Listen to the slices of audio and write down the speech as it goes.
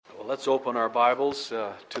Let's open our Bibles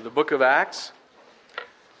to the book of Acts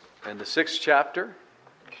and the 6th chapter.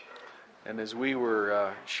 And as we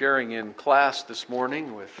were sharing in class this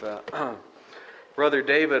morning with Brother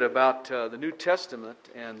David about the New Testament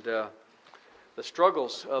and the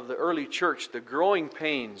struggles of the early church, the growing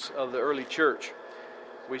pains of the early church,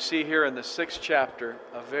 we see here in the 6th chapter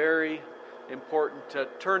a very important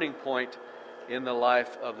turning point in the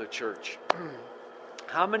life of the church.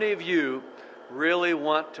 How many of you really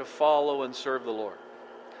want to follow and serve the Lord?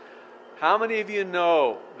 How many of you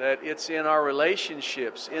know that it's in our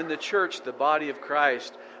relationships, in the church, the body of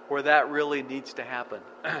Christ, where that really needs to happen?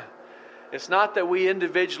 It's not that we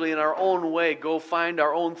individually in our own way go find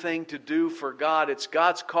our own thing to do for God. It's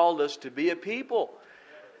God's called us to be a people.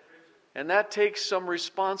 And that takes some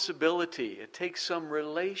responsibility. It takes some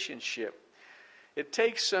relationship. It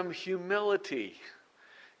takes some humility.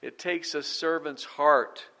 It takes a servant's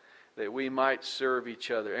heart that we might serve each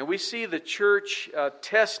other. And we see the church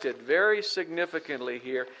tested very significantly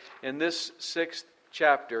here in this 6th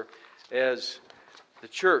chapter as the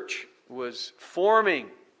church was forming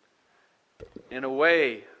in a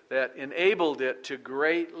way that enabled it to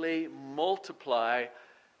greatly multiply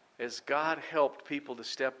as God helped people to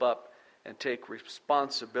step up and take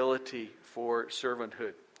responsibility for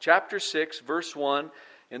servanthood. Chapter 6, verse 1,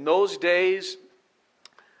 in those days,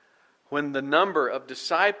 when the number of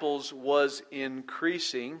disciples was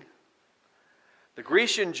increasing, the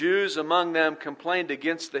Grecian Jews among them complained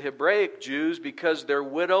against the Hebraic Jews because their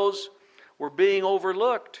widows were being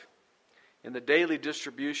overlooked in the daily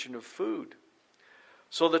distribution of food.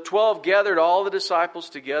 So the 12 gathered all the disciples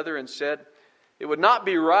together and said, "It would not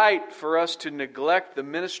be right for us to neglect the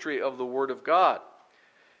ministry of the Word of God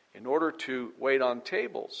in order to wait on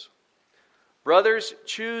tables. Brothers,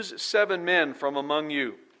 choose 7 men from among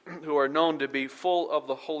you who are known to be full of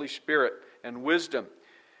the Holy Spirit and wisdom.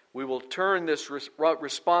 We will turn this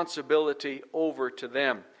responsibility over to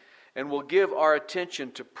them, and will give our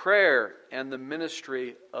attention to prayer and the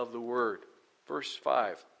ministry of the Word." Verse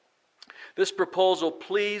 5. This proposal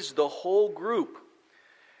pleased the whole group.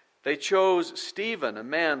 They chose Stephen, a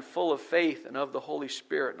man full of faith and of the Holy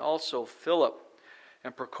Spirit, and also Philip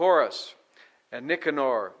and Prochorus and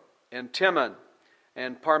Nicanor and Timon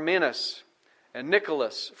and Parmenas and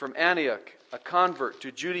Nicholas from Antioch, a convert to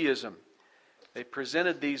Judaism. They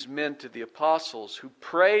presented these men to the apostles, who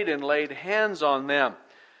prayed and laid hands on them.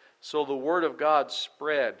 So the word of God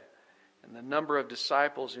spread, and the number of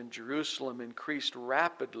disciples in Jerusalem increased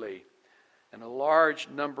rapidly, and a large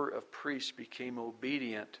number of priests became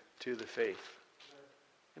obedient to the faith.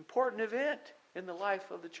 Important event in the life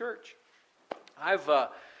of the church. I've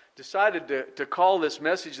decided to call this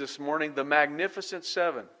message this morning the Magnificent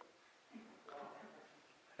Seven.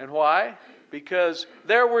 And why? Because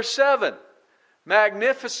there were 7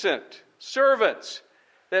 magnificent servants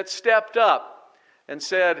that stepped up and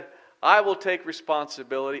said, "I will take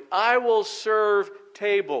responsibility. I will serve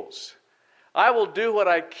tables. I will do what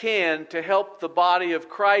I can to help the body of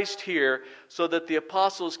Christ here so that the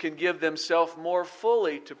apostles can give themselves more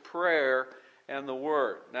fully to prayer and the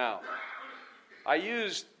Word." Now, I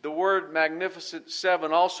used the word Magnificent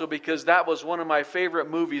Seven also because that was one of my favorite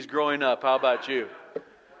movies growing up. How about you?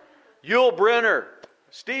 Yul Brynner,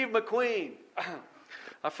 Steve McQueen,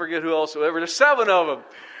 I forget who else, whatever. There's 7 of them.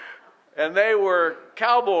 And they were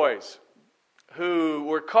cowboys who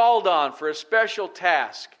were called on for a special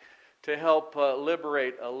task to help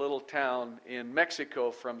liberate a little town in Mexico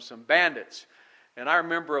from some bandits. And I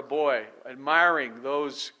remember a boy admiring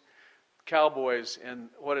those cowboys and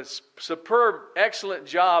what a superb, excellent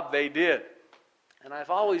job they did. And I've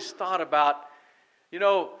always thought about,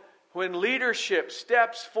 when leadership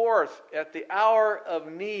steps forth at the hour of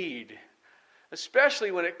need,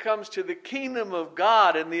 especially when it comes to the kingdom of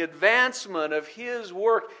God and the advancement of His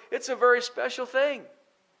work, it's a very special thing.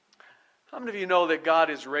 How many of you know that God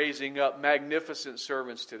is raising up magnificent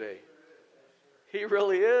servants today? He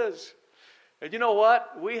really is. And you know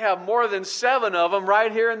what? We have more than 7 of them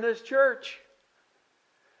right here in this church.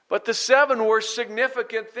 But the 7 were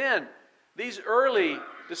significant then. These early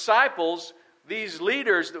disciples, these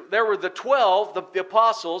leaders, there were the 12, the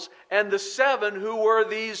apostles, and the 7 who were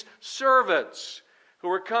these servants, who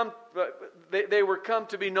were they were come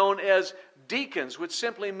to be known as deacons, which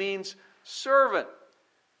simply means servant.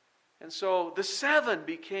 And so the 7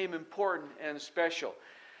 became important and special.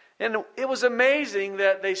 And it was amazing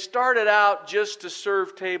that they started out just to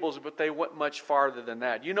serve tables, but they went much farther than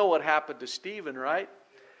that. You know what happened to Stephen, right?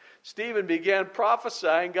 Stephen began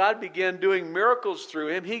prophesying. God began doing miracles through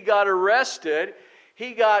him. He got arrested.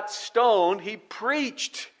 He got stoned. He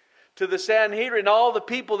preached to the Sanhedrin, all the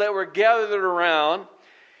people that were gathered around.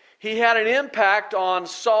 He had an impact on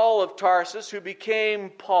Saul of Tarsus, who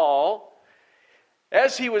became Paul.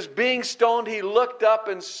 As he was being stoned, he looked up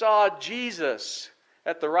and saw Jesus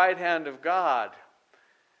at the right hand of God.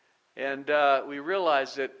 And we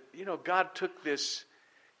realized that, God took this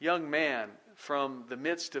young man from the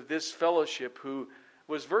midst of this fellowship who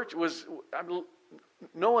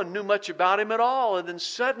no one knew much about him at all. And then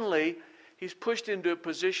suddenly, he's pushed into a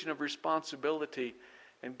position of responsibility,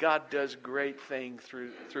 and God does great things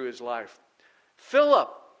through his life.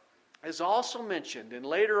 Philip is also mentioned, and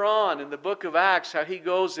later on in the book of Acts, how he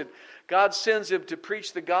goes and God sends him to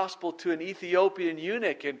preach the gospel to an Ethiopian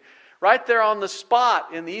eunuch, and right there on the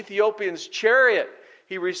spot in the Ethiopian's chariot,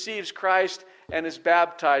 he receives Christ and is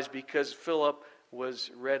baptized because Philip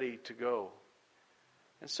was ready to go.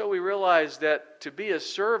 And so we realize that to be a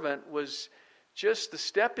servant was just the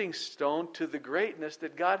stepping stone to the greatness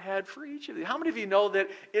that God had for each of you. How many of you know that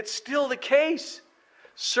it's still the case?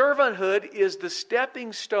 Servanthood is the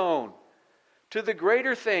stepping stone to the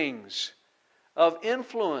greater things of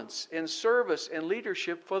influence and service and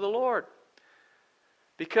leadership for the Lord.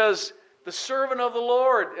 Because the servant of the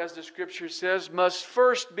Lord, as the Scripture says, must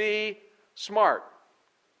first be smart.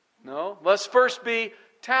 No, must first be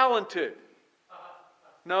talented.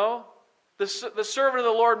 No, the servant of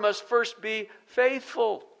the Lord must first be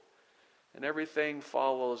faithful. And everything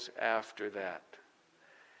follows after that.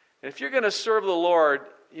 And if you're going to serve the Lord,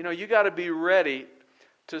 you got to be ready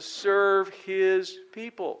to serve His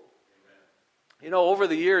people. Over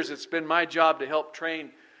the years, it's been my job to help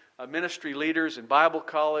train ministry leaders in Bible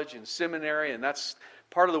college and seminary, and that's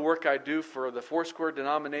part of the work I do for the Foursquare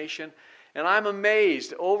denomination. And I'm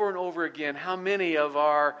amazed over and over again how many of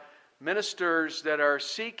our ministers that are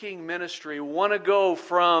seeking ministry want to go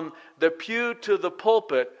from the pew to the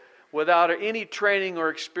pulpit without any training or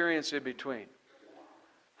experience in between.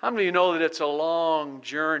 How many of you know that it's a long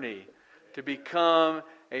journey to become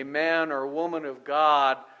a man or woman of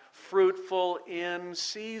God, fruitful in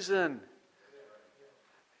season?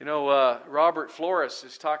 Robert Flores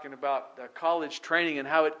is talking about college training and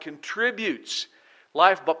how it contributes,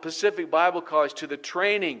 Life Pacific Bible College, to the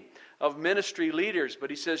training of ministry leaders. But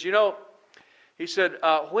he says,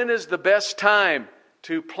 when is the best time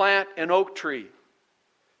to plant an oak tree?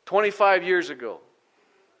 25 years ago.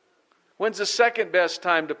 When's the second best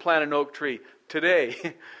time to plant an oak tree?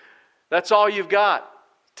 Today. That's all you've got.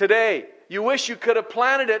 Today. You wish you could have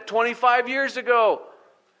planted it 25 years ago,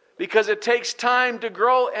 because it takes time to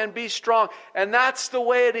grow and be strong. And that's the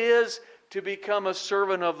way it is to become a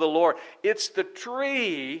servant of the Lord. It's the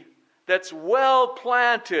tree that's well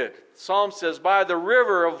planted, Psalm says, by the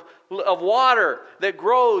river of water that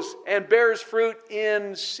grows and bears fruit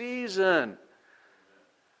in season.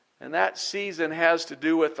 And that season has to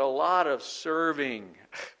do with a lot of serving,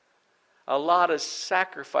 a lot of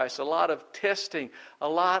sacrifice, a lot of testing, a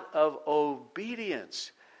lot of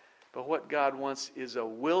obedience. But what God wants is a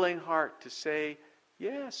willing heart to say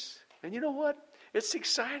yes. And you know what? It's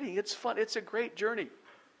exciting. It's fun. It's a great journey.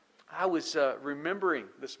 I was remembering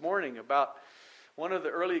this morning about one of the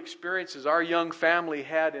early experiences our young family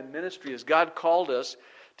had in ministry as God called us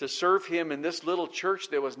to serve Him in this little church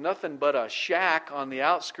that was nothing but a shack on the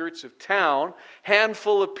outskirts of town,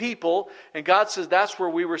 handful of people, and God says that's where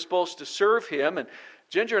we were supposed to serve Him. And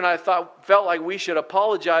Ginger and I felt like we should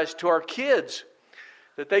apologize to our kids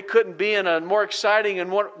that they couldn't be in a more exciting and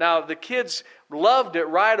more... Now, the kids loved it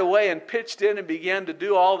right away and pitched in and began to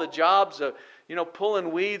do all the jobs of,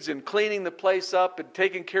 pulling weeds and cleaning the place up and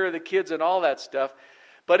taking care of the kids and all that stuff.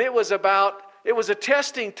 But it was a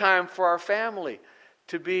testing time for our family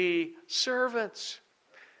to be servants.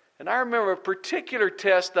 And I remember a particular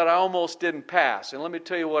test that I almost didn't pass. And let me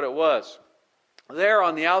tell you what it was. There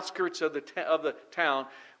on the outskirts of the town,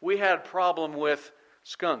 we had a problem with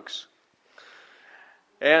skunks.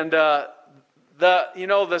 And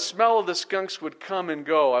the smell of the skunks would come and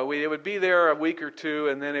go. It would be there a week or two,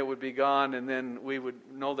 and then it would be gone, and then we would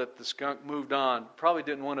know that the skunk moved on. Probably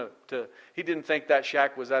didn't want to he didn't think that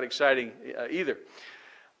shack was that exciting either.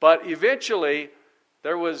 But eventually,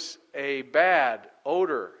 there was a bad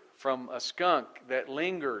odor from a skunk that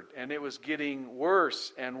lingered, and it was getting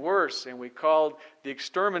worse and worse, and we called the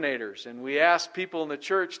exterminators, and we asked people in the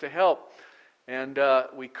church to help. And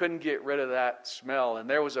we couldn't get rid of that smell. And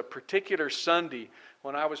there was a particular Sunday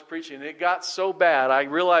when I was preaching, and it got so bad, I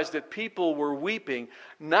realized that people were weeping,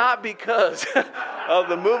 not because of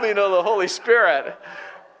the moving of the Holy Spirit.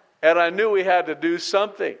 And I knew we had to do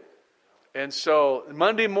something. And so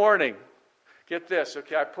Monday morning, get this,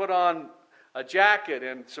 okay, I put on a jacket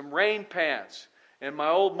and some rain pants and my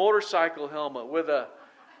old motorcycle helmet with a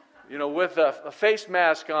with a face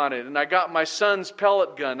mask on it. And I got my son's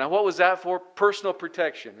pellet gun. Now, what was that for? Personal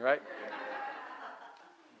protection, right?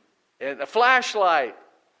 And a flashlight.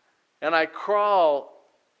 And I crawl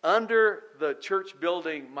under the church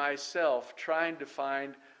building myself, trying to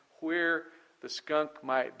find where the skunk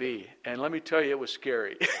might be. And let me tell you, it was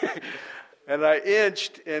scary. And I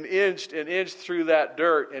inched and inched and inched through that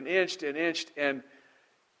dirt, and inched, and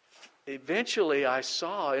eventually I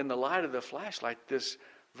saw in the light of the flashlight this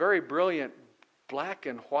very brilliant black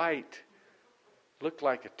and white, looked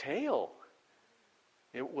like a tail.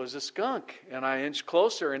 It was a skunk. And I inched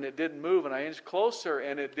closer and it didn't move, and I inched closer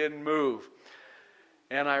and it didn't move.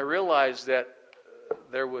 And I realized that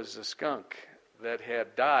there was a skunk that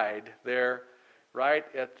had died there right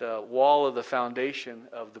at the wall of the foundation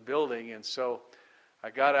of the building. And so I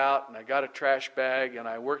got out and I got a trash bag and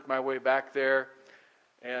I worked my way back there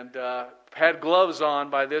and had gloves on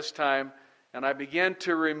by this time. And I began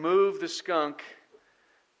to remove the skunk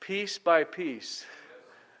piece by piece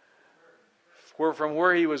from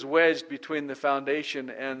where he was wedged between the foundation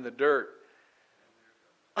and the dirt.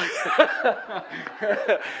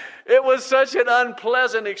 It was such an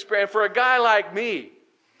unpleasant experience for a guy like me.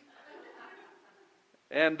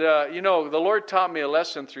 And, the Lord taught me a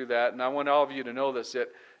lesson through that, and I want all of you to know this, that,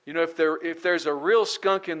 if there's a real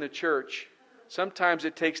skunk in the church, sometimes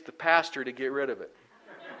it takes the pastor to get rid of it.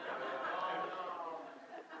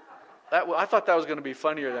 I thought that was going to be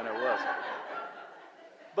funnier than it was.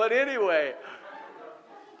 But anyway,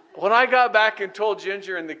 when I got back and told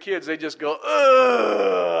Ginger and the kids, they just go,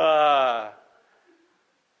 ugh.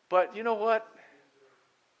 But you know what?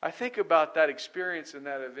 I think about that experience and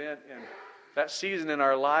that event and that season in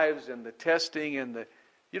our lives and the testing and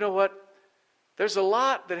you know what? There's a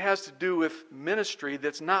lot that has to do with ministry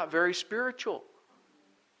that's not very spiritual.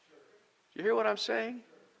 You hear what I'm saying?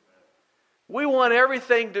 We want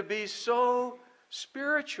everything to be so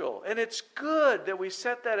spiritual, and it's good that we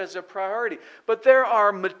set that as a priority. But there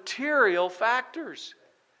are material factors.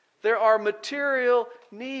 There are material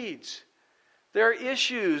needs. There are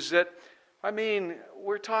issues that,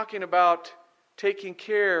 we're talking about taking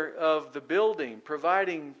care of the building,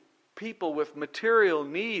 providing people with material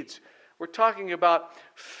needs. We're talking about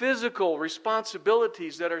physical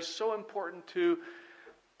responsibilities that are so important to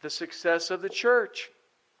the success of the church.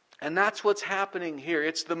 And that's what's happening here.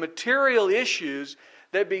 It's the material issues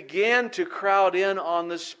that began to crowd in on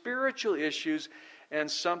the spiritual issues,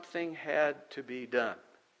 and something had to be done.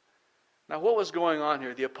 Now, what was going on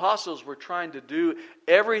here? The apostles were trying to do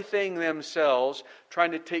everything themselves,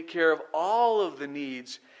 trying to take care of all of the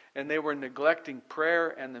needs, and they were neglecting prayer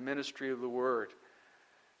and the ministry of the Word.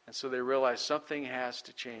 And so they realized something has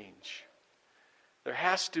to change. There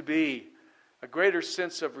has to be a greater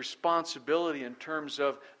sense of responsibility in terms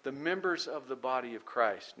of the members of the body of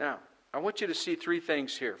Christ. Now, I want you to see three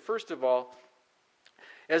things here. First of all,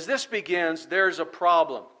 as this begins, there's a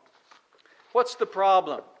problem. What's the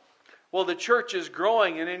problem? Well, the church is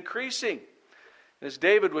growing and increasing. As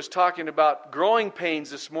David was talking about growing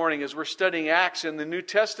pains this morning as we're studying Acts in the New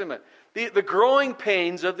Testament, the growing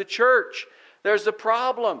pains of the church, there's a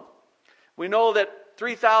problem. We know that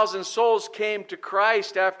 3,000 souls came to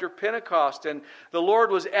Christ after Pentecost, and the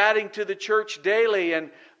Lord was adding to the church daily, and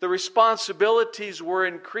the responsibilities were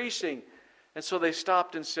increasing. And so they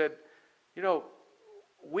stopped and said,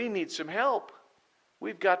 we need some help.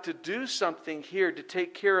 We've got to do something here to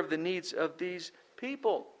take care of the needs of these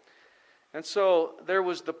people. And so there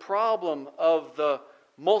was the problem of the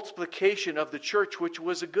multiplication of the church, which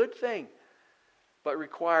was a good thing, but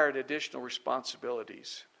required additional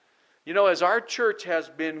responsibilities. As our church has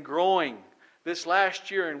been growing this last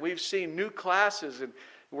year, and we've seen new classes, and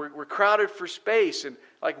we're crowded for space, and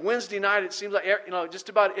like Wednesday night, it seems like just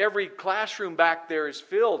about every classroom back there is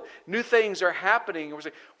filled. New things are happening, and we're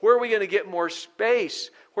saying, where are we going to get more space?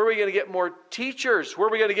 Where are we going to get more teachers? Where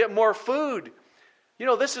are we going to get more food?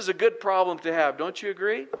 This is a good problem to have, don't you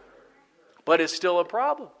agree? But it's still a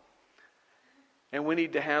problem, and we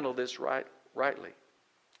need to handle this rightly.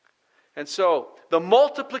 And so the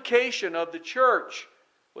multiplication of the church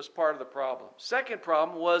was part of the problem. Second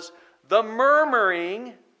problem was the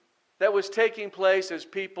murmuring that was taking place as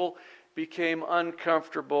people became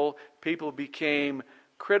uncomfortable, people became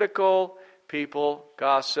critical, people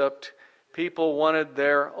gossiped, people wanted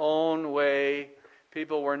their own way,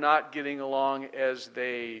 people were not getting along as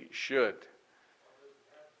they should.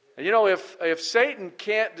 And if Satan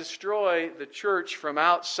can't destroy the church from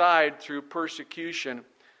outside through persecution,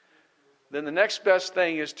 then the next best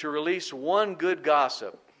thing is to release one good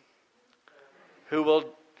gossip who will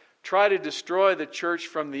try to destroy the church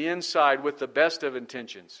from the inside with the best of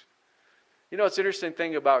intentions. You know, it's an interesting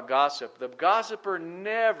thing about gossip. The gossiper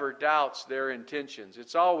never doubts their intentions.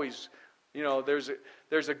 It's always, you know, there's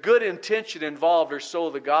a good intention involved, or so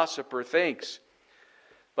the gossiper thinks.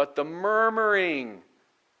 But the murmuring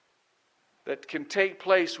that can take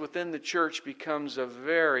place within the church becomes a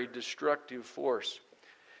very destructive force.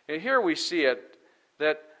 And here we see it,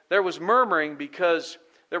 that there was murmuring because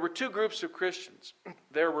there were two groups of Christians.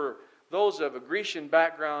 There were those of a Grecian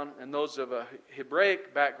background and those of a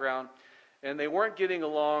Hebraic background, and they weren't getting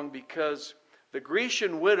along because the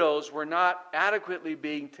Grecian widows were not adequately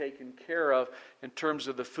being taken care of in terms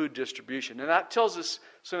of the food distribution. And that tells us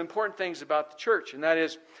some important things about the church, and that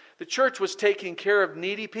is the church was taking care of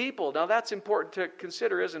needy people. Now that's important to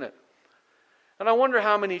consider, isn't it? And I wonder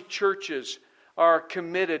how many churches are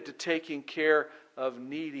committed to taking care of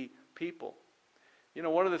needy people. You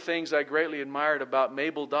know, one of the things I greatly admired about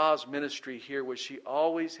Mabel Dawes' ministry here was she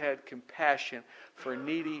always had compassion for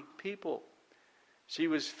needy people. She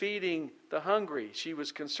was feeding the hungry. She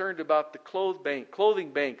was concerned about the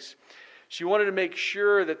clothing banks. She wanted to make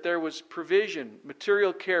sure that there was provision,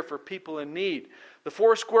 material care for people in need. The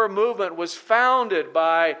Foursquare movement was founded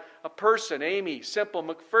by a person, Amy Semple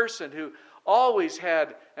McPherson, who always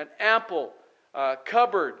had an ample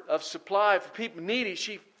cupboard of supply for people needy.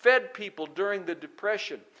 She fed people during the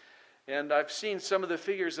Depression. And I've seen some of the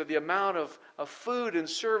figures of the amount of food and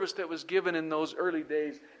service that was given in those early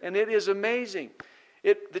days. And it is amazing.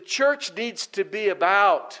 The church needs to be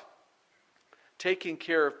about taking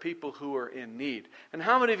care of people who are in need. And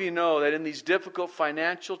how many of you know that in these difficult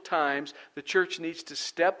financial times, the church needs to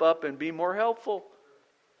step up and be more helpful?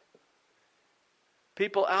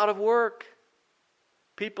 People out of work,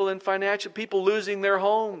 people losing their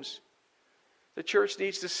homes. The church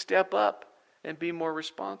needs to step up and be more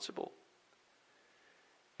responsible.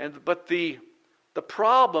 But the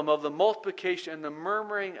problem of the multiplication and the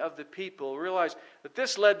murmuring of the people, realize that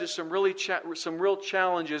this led to some real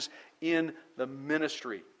challenges in the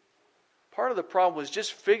ministry. Part of the problem was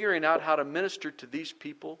just figuring out how to minister to these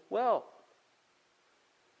people well.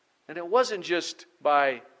 And it wasn't just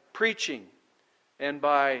by preaching and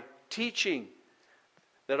by teaching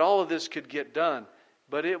that all of this could get done,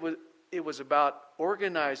 but it was about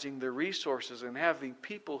organizing the resources and having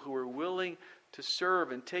people who were willing to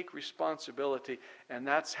serve and take responsibility. And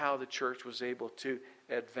that's how the church was able to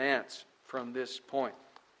advance from this point.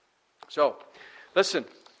 So, listen,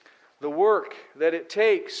 the work that it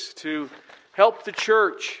takes to help the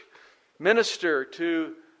church minister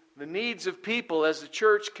to the needs of people as the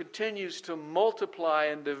church continues to multiply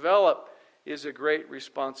and develop is a great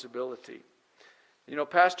responsibility. You know,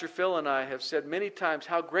 Pastor Phil and I have said many times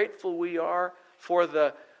how grateful we are for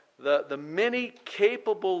the many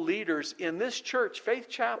capable leaders in this church, Faith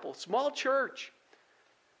Chapel, small church,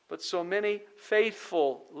 but so many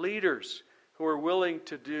faithful leaders who are willing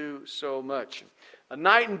to do so much. A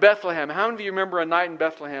night in Bethlehem. How many of you remember a night in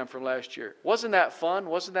Bethlehem from last year? Wasn't that fun?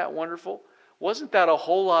 Wasn't that wonderful? Wasn't that a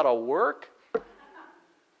whole lot of work?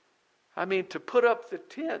 I mean, to put up the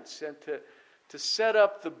tents and to set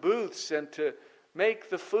up the booths and to make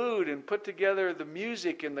the food and put together the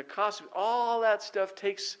music and the costume, all that stuff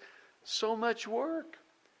takes so much work.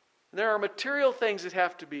 And there are material things that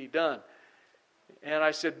have to be done. And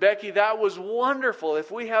I said, Becky, that was wonderful.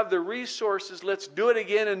 If we have the resources, let's do it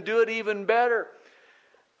again and do it even better.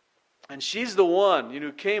 And she's the one,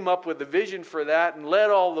 who came up with the vision for that and led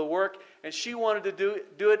all the work. And she wanted to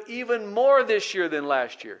do it even more this year than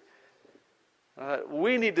last year.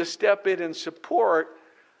 We need to step in and support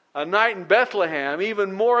a night in Bethlehem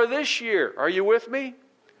even more this year. Are you with me?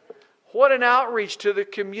 What an outreach to the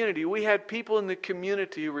community. We had people in the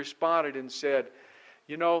community who responded and said,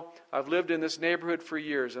 I've lived in this neighborhood for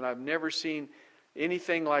years and I've never seen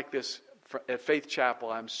anything like this at Faith Chapel.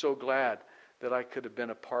 I'm so glad that I could have been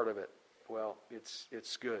a part of it. Well,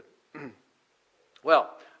 it's good. Well,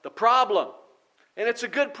 the problem, and it's a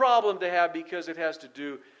good problem to have because it has to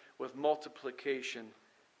do with multiplication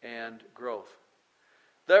and growth.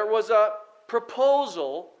 There was a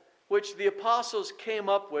proposal which the apostles came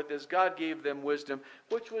up with as God gave them wisdom,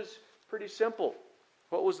 which was pretty simple.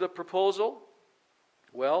 What was the proposal?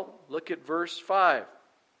 Well, look at verse 5.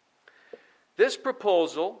 This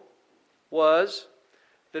proposal was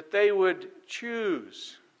that they would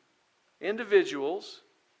choose individuals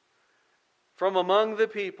from among the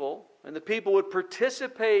people, and the people would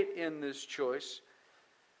participate in this choice,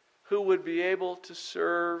 who would be able to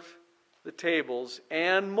serve the tables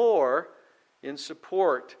and more in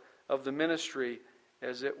support of the ministry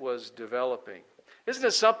as it was developing. Isn't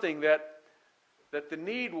it something that the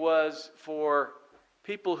need was for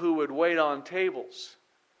people who would wait on tables?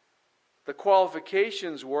 the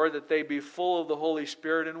qualifications were that they be full of the Holy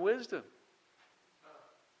Spirit and wisdom.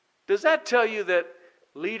 Does that tell you that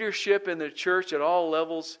leadership in the church at all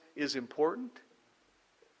levels is important?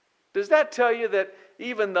 Does that tell you that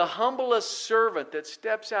even the humblest servant that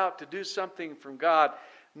steps out to do something from God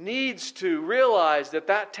needs to realize that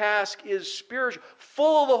that task is spiritual,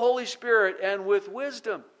 full of the Holy Spirit and with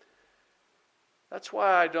wisdom? That's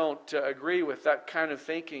why I don't agree with that kind of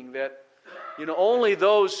thinking that, only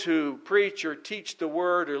those who preach or teach the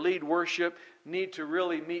Word or lead worship need to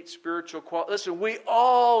really meet spiritual quality. Listen, we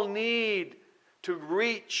all need to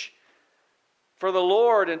reach for the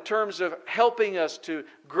Lord in terms of helping us to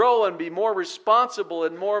grow and be more responsible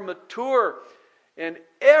and more mature. And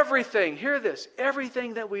everything, hear this,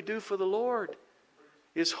 everything that we do for the Lord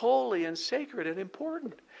is holy and sacred and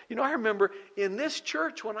important. I remember in this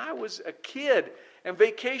church when I was a kid and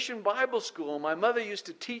Vacation Bible School, my mother used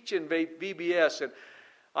to teach in VBS, and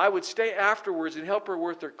I would stay afterwards and help her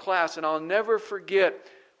with her class. And I'll never forget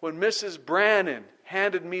when Mrs. Brannon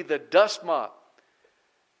handed me the dust mop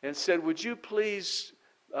and said, "Would you please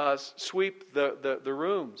sweep the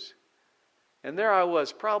rooms?" And there I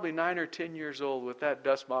was, probably 9 or 10 years old with that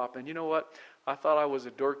dust mop. And you know what? I thought I was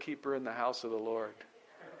a doorkeeper in the house of the Lord.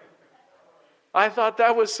 I thought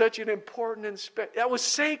that was such an important that was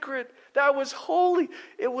sacred. That was holy.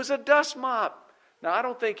 It was a dust mop. Now, I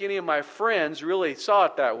don't think any of my friends really saw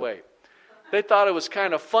it that way. They thought it was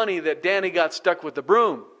kind of funny that Danny got stuck with the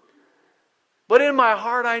broom. But in my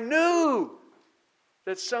heart, I knew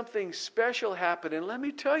that something special happened. And let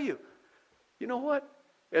me tell you, you know what?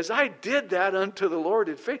 As I did that unto the Lord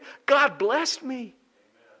in faith, God blessed me.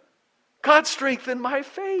 God strengthened my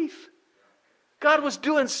faith. God was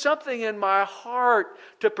doing something in my heart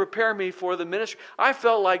to prepare me for the ministry. I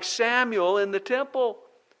felt like Samuel in the temple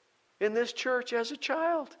in this church as a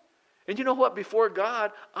child. And you know what? Before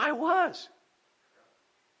God, I was.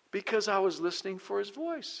 Because I was listening for His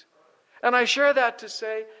voice. And I share that to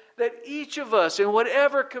say that each of us, in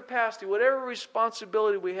whatever capacity, whatever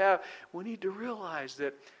responsibility we have, we need to realize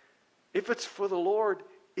that if it's for the Lord,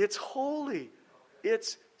 it's holy.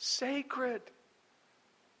 It's sacred.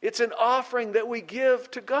 It's an offering that we give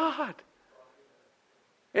to God.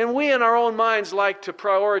 And we in our own minds like to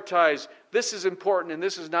prioritize, this is important and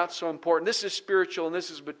this is not so important. This is spiritual and this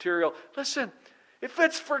is material. Listen, if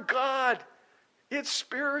it's for God, it's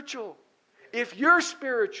spiritual. If you're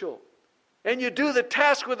spiritual and you do the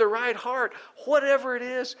task with the right heart, whatever it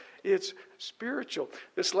is, it's spiritual.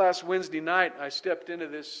 This last Wednesday night, I stepped into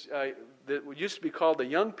this, that used to be called the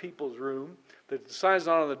young people's room. The sign's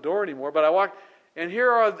not on the door anymore, but I walked, and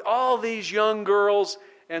here are all these young girls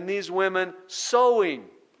and these women sewing.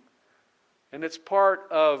 And it's part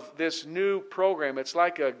of this new program. It's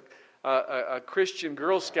like a Christian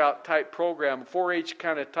Girl Scout type program, 4-H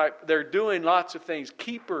kind of type. They're doing lots of things.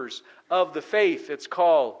 Keepers of the Faith, it's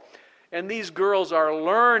called. And these girls are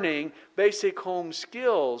learning basic home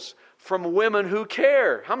skills from women who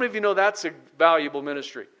care. How many of you know that's a valuable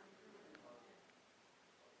ministry?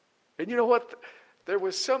 And you know what? There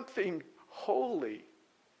was something holy,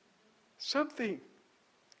 something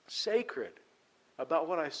sacred about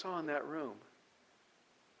what I saw in that room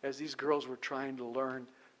as these girls were trying to learn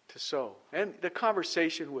to sew. And the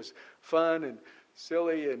conversation was fun and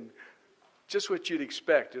silly and just what you'd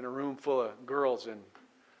expect in a room full of girls and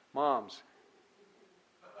moms.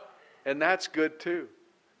 And that's good too.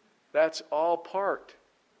 That's all part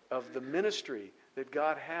of the ministry that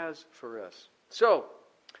God has for us. So,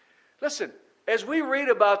 listen, as we read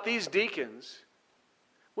about these deacons,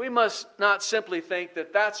 we must not simply think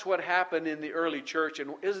that that's what happened in the early church,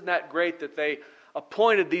 and isn't that great that they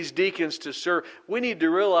appointed these deacons to serve. We need to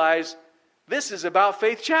realize this is about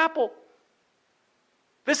Faith Chapel.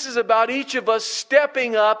 This is about each of us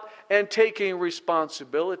stepping up and taking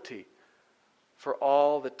responsibility for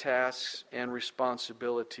all the tasks and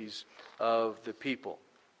responsibilities of the people.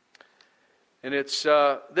 And it's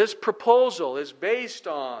this proposal is based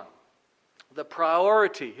on the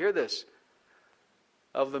priority, hear this,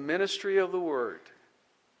 of the ministry of the Word.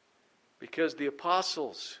 Because the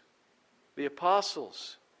apostles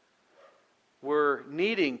were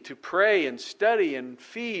needing to pray and study and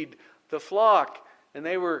feed the flock, and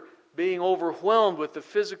they were being overwhelmed with the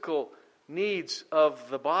physical needs of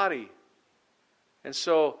the body. And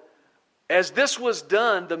so, as this was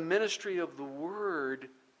done, the ministry of the Word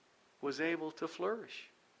was able to flourish.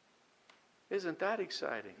 Isn't that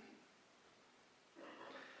exciting?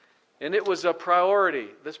 And it was a priority.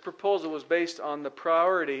 This proposal was based on the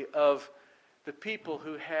priority of the people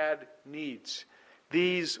who had needs.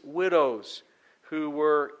 These widows who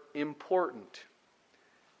were important.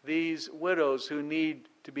 these widows who need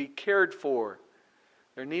to be cared for.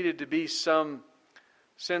 There needed to be some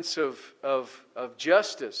sense of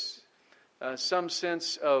justice, some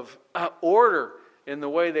sense of order in the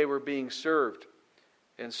way they were being served.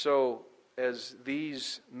 And so, as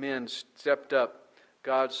these men stepped up,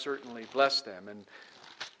 God certainly blessed them. And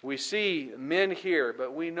we see men here,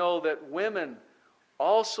 but we know that women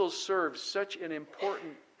also served such an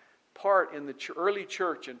important part in the early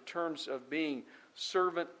church in terms of being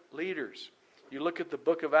servant leaders. You look at the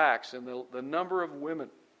book of Acts and the number of women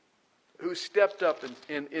who stepped up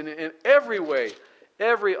in every way,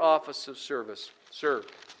 every office of service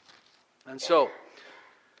served. And so,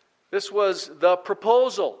 this was the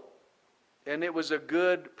proposal, and it was a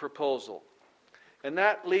good proposal. And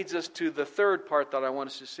that leads us to the third part that I want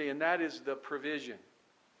us to see, and that is the provision.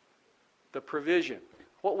 The provision.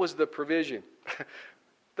 What was the provision?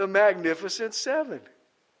 The Magnificent Seven.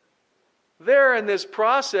 They're in this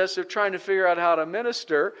process of trying to figure out how to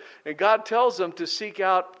minister, and God tells them to seek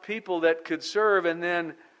out people that could serve, and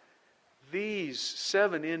then these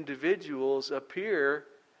 7 individuals appear,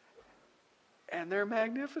 and they're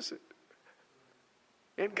magnificent.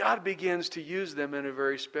 And God begins to use them in a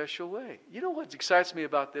very special way. You know what excites me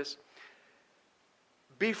about this?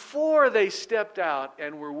 Before they stepped out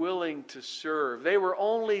and were willing to serve, they were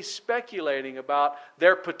only speculating about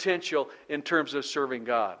their potential in terms of serving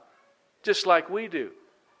God, just like we do.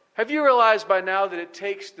 Have you realized by now that it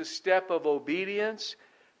takes the step of obedience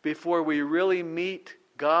before we really meet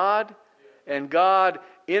God? And God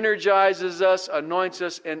energizes us, anoints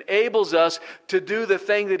us, enables us to do the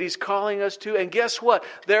thing that He's calling us to. And guess what?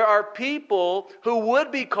 There are people who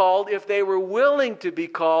would be called if they were willing to be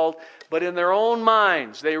called, but in their own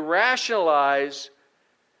minds, they rationalize.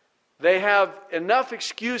 They have enough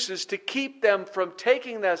excuses to keep them from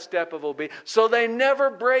taking that step of obedience, so they never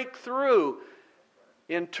break through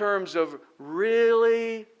in terms of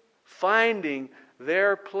really finding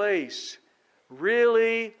their place,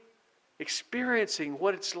 really experiencing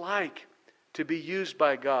what it's like to be used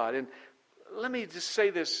by God. And let me just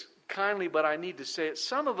say this kindly, but I need to say it.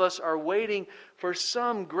 Some of us are waiting for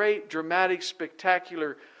some great, dramatic,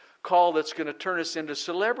 spectacular call that's going to turn us into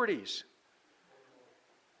celebrities.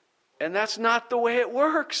 And that's not the way it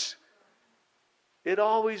works. It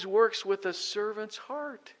always works with a servant's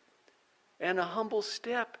heart and a humble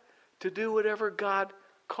step to do whatever God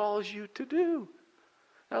calls you to do.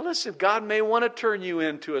 Now listen, God may want to turn you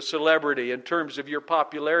into a celebrity in terms of your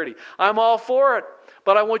popularity. I'm all for it.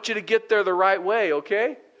 But I want you to get there the right way,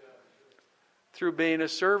 okay? Through being a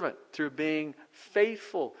servant, through being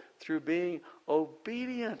faithful, through being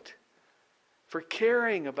obedient, for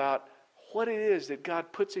caring about what it is that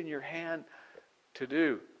God puts in your hand to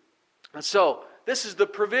do. And so, this is the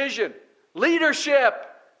provision. Leadership.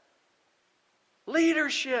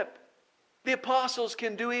 Leadership. The apostles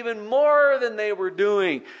can do even more than they were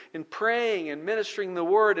doing in praying and ministering the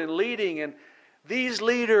word and leading. And these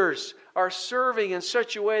leaders are serving in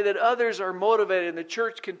such a way that others are motivated and the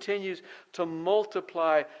church continues to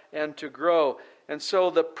multiply and to grow. And so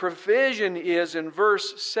the provision is in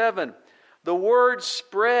verse 7. The word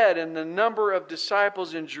spread and the number of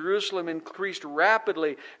disciples in Jerusalem increased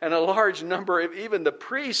rapidly, and a large number of even the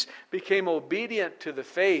priests became obedient to the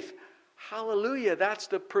faith. Hallelujah, that's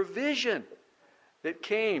the provision that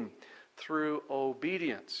came through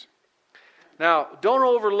obedience. Now, don't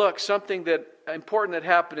overlook something that important that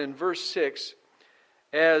happened in verse 6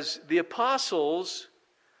 as the apostles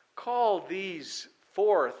called these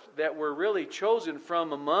forth that were really chosen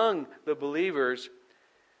from among the believers.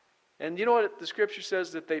 And you know what the scripture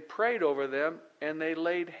says? That they prayed over them and they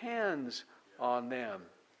laid hands on them.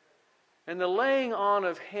 And the laying on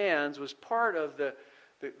of hands was part of the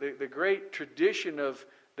great tradition of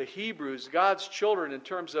the Hebrews, God's children, in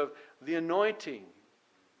terms of the anointing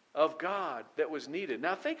of God that was needed.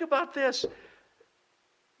 Now think about this.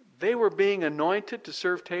 They were being anointed to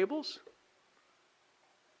serve tables.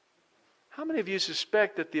 How many of you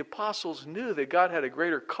suspect that the apostles knew that God had a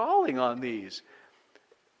greater calling on these?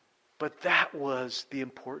 But that was the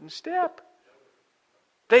important step.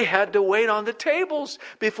 They had to wait on the tables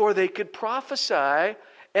before they could prophesy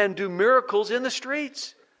and do miracles in the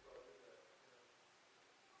streets.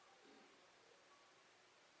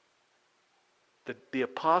 The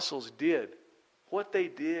apostles did what they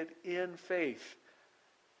did in faith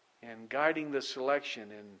and guiding the selection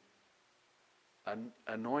and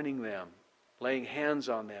anointing them, laying hands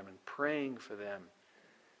on them and praying for them.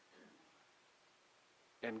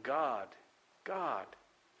 And God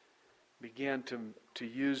began to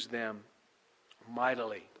use them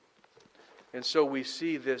mightily. And so we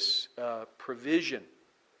see this provision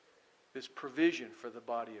this provision for the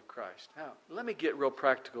body of Christ. Now, let me get real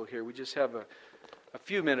practical here. We just have a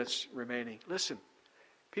few minutes remaining. Listen,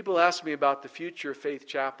 people ask me about the future of Faith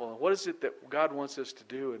Chapel and what is it that God wants us to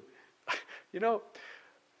do. And,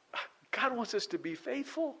 God wants us to be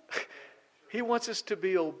faithful. He wants us to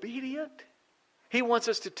be obedient. He wants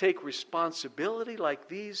us to take responsibility like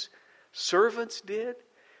these servants did.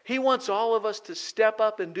 He wants all of us to step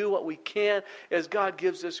up and do what we can as God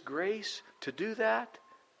gives us grace to do that.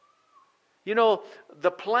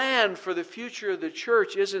 The plan for the future of the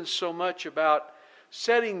church isn't so much about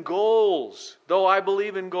setting goals, though I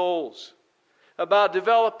believe in goals, about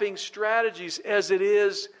developing strategies as it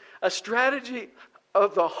is a strategy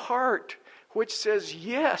of the heart which says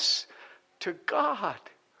yes to God.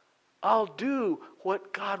 I'll do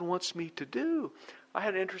what God wants me to do. I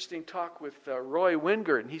had an interesting talk with Roy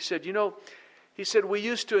Wingert, and he said, we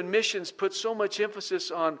used to in missions put so much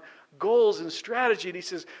emphasis on goals and strategy. And he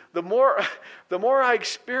says, the more I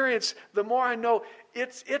experience, the more I know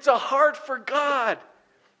it's a heart for God.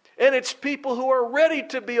 And it's people who are ready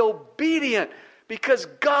to be obedient because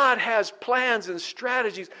God has plans and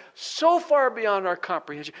strategies so far beyond our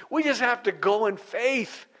comprehension. We just have to go in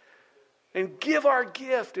faith and give our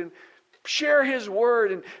gift and share His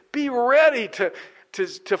Word and be ready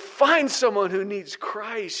to find someone who needs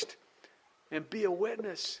Christ and be a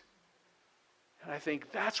witness. And I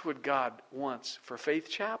think that's what God wants for Faith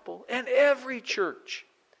Chapel and every church.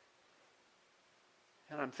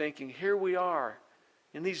 And I'm thinking, here we are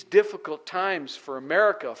in these difficult times for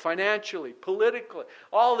America, financially, politically,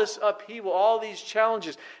 all this upheaval, all these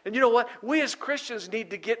challenges. And you know what? We as Christians need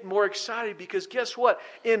to get more excited because guess what?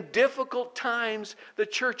 In difficult times, the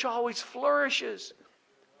church always flourishes.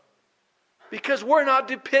 Because we're not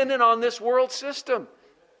dependent on this world system.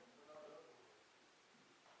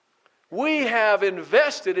 We have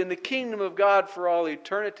invested in the kingdom of God for all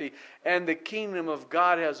eternity, and the kingdom of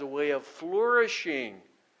God has a way of flourishing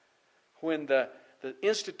when the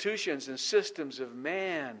institutions and systems of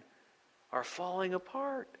man are falling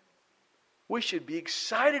apart. We should be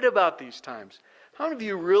excited about these times. How many of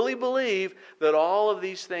you really believe that all of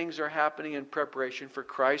these things are happening in preparation for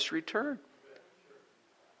Christ's return?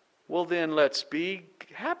 Well, then let's be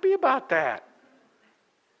happy about that.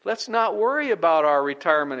 Let's not worry about our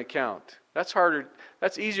retirement account. That's harder.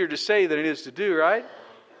 That's easier to say than it is to do, right?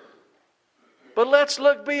 But let's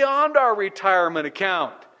look beyond our retirement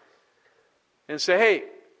account and say, hey,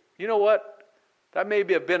 you know what? That may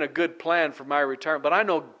have been a good plan for my retirement, but I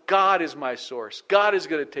know God is my source. God is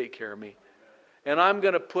going to take care of me. And I'm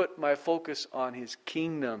going to put my focus on His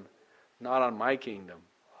kingdom, not on my kingdom.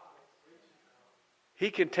 He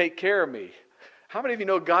can take care of me. How many of you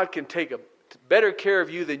know God can take better care of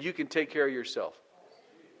you than you can take care of yourself?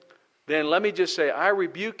 Then let me just say, I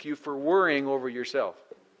rebuke you for worrying over yourself.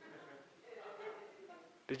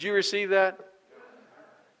 Did you receive that?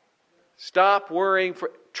 Stop worrying.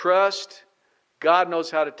 Trust. God knows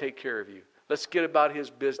how to take care of you. Let's get about His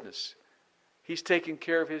business. He's taking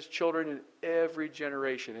care of His children in every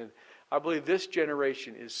generation. And I believe this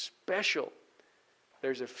generation is special.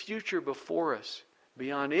 There's a future before us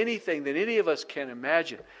beyond anything that any of us can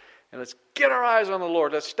imagine. And let's get our eyes on the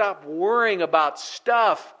Lord. Let's stop worrying about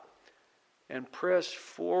stuff and press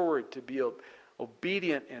forward to be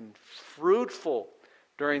obedient and fruitful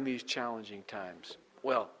during these challenging times.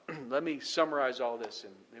 Well, let me summarize all this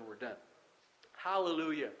and then we're done.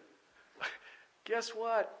 Hallelujah. Guess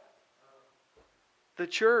what? The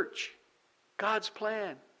church, God's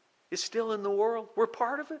plan, is still in the world. We're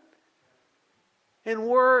part of it. And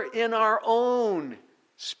we're in our own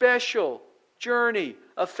special journey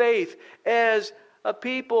of faith as a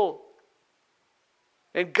people.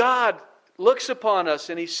 And God looks upon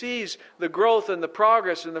us and He sees the growth and the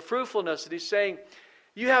progress and the fruitfulness. And He's saying,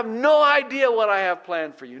 you have no idea what I have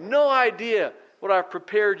planned for you. No idea what I've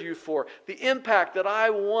prepared you for. The impact that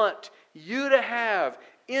I want you to have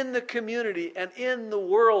in the community and in the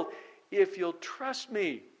world if you'll trust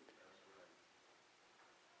me.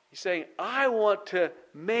 He's saying, I want to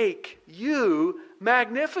make you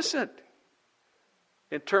magnificent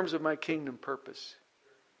in terms of my kingdom purpose.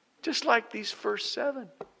 Just like these first 7.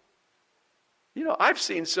 You know, I've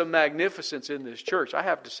seen some magnificence in this church. I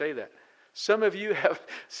have to say that. Some of you have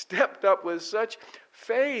stepped up with such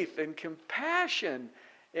faith and compassion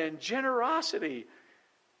and generosity.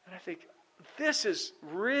 And I think this is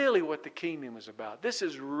really what the kingdom is about. This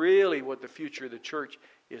is really what the future of the church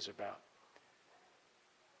is about.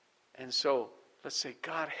 And so, let's say,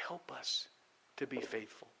 God, help us to be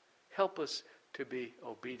faithful. Help us to be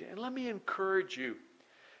obedient. And let me encourage you.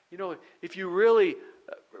 You know, if you really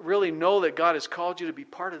really know that God has called you to be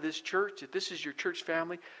part of this church, that this is your church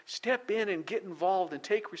family, step in and get involved and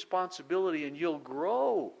take responsibility, and you'll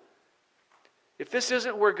grow. If this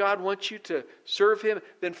isn't where God wants you to serve Him,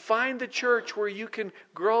 then find the church where you can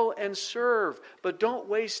grow and serve. But don't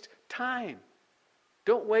waste time.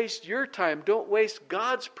 Don't waste your time. Don't waste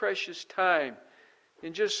God's precious time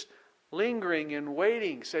in just lingering and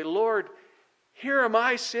waiting. Say, Lord, here am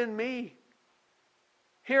I, send me.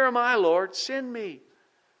 Here am I, Lord, send me.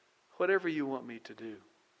 Whatever you want me to do.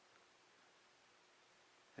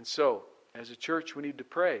 And so, as a church, we need to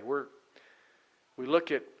pray. We look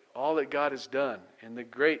at all that God has done and the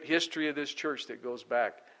great history of this church that goes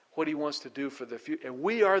back, what He wants to do for the future. And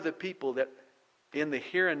we are the people that in the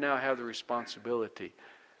here and now have the responsibility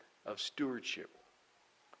of stewardship.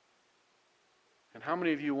 And how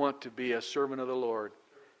many of you want to be a servant of the Lord?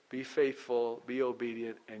 Be faithful, be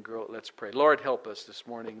obedient, and grow. Let's pray. Lord, help us this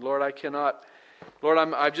morning. Lord,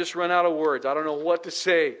 I've just run out of words. I don't know what to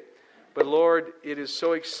say. But Lord, it is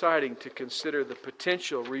so exciting to consider the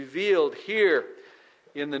potential revealed here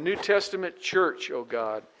in the New Testament church, oh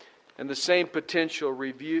God, and the same potential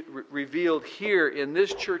revealed here in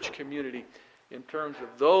this church community in terms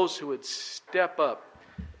of those who would step up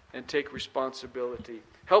and take responsibility.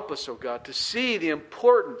 Help us, oh God, to see the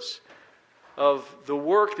importance of the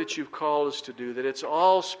work that you've called us to do, that it's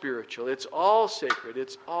all spiritual, it's all sacred,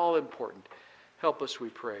 it's all important. Help us, we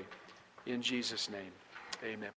pray. In Jesus' name, amen.